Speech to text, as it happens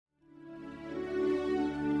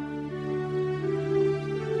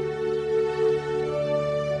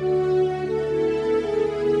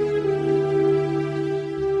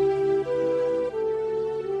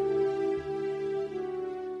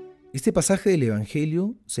Este pasaje del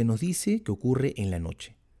Evangelio se nos dice que ocurre en la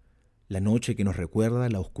noche que nos recuerda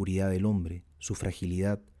la oscuridad del hombre, su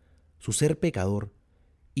fragilidad, su ser pecador,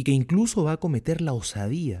 y que incluso va a cometer la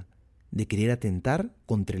osadía de querer atentar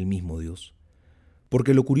contra el mismo Dios.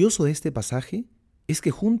 Porque lo curioso de este pasaje es que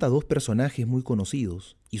junta a dos personajes muy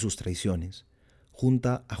conocidos y sus traiciones.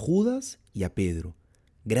 Junta a Judas y a Pedro,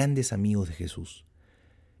 grandes amigos de Jesús.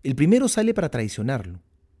 El primero sale para traicionarlo.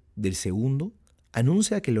 Del segundo,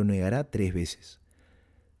 anuncia que lo negará 3 veces.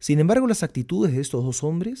 Sin embargo, las actitudes de estos dos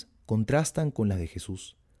hombres contrastan con las de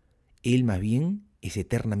Jesús. Él más bien es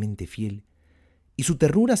eternamente fiel, y su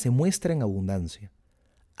ternura se muestra en abundancia.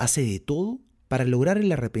 Hace de todo para lograr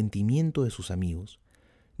el arrepentimiento de sus amigos.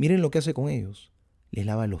 Miren lo que hace con ellos. Les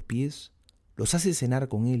lava los pies, los hace cenar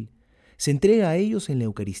con él, se entrega a ellos en la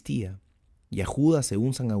Eucaristía, y a Judas,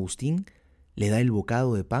 según San Agustín, le da el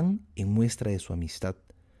bocado de pan en muestra de su amistad.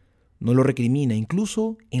 No lo recrimina,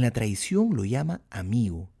 incluso en la traición lo llama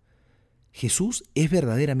amigo. Jesús es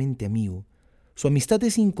verdaderamente amigo. Su amistad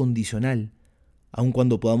es incondicional, aun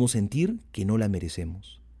cuando podamos sentir que no la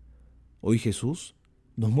merecemos. Hoy Jesús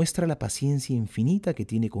nos muestra la paciencia infinita que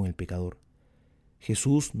tiene con el pecador.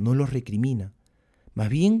 Jesús no los recrimina, más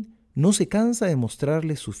bien no se cansa de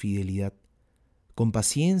mostrarles su fidelidad. Con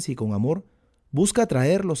paciencia y con amor busca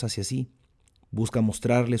atraerlos hacia sí, busca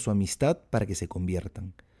mostrarles su amistad para que se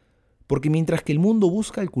conviertan. Porque mientras que el mundo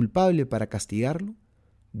busca al culpable para castigarlo,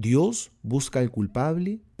 Dios busca al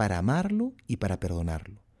culpable para amarlo y para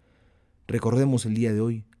perdonarlo. Recordemos el día de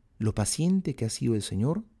hoy lo paciente que ha sido el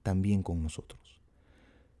Señor también con nosotros.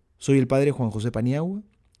 Soy el Padre Juan José Paniagua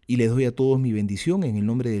y les doy a todos mi bendición en el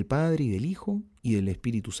nombre del Padre y del Hijo y del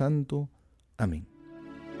Espíritu Santo. Amén.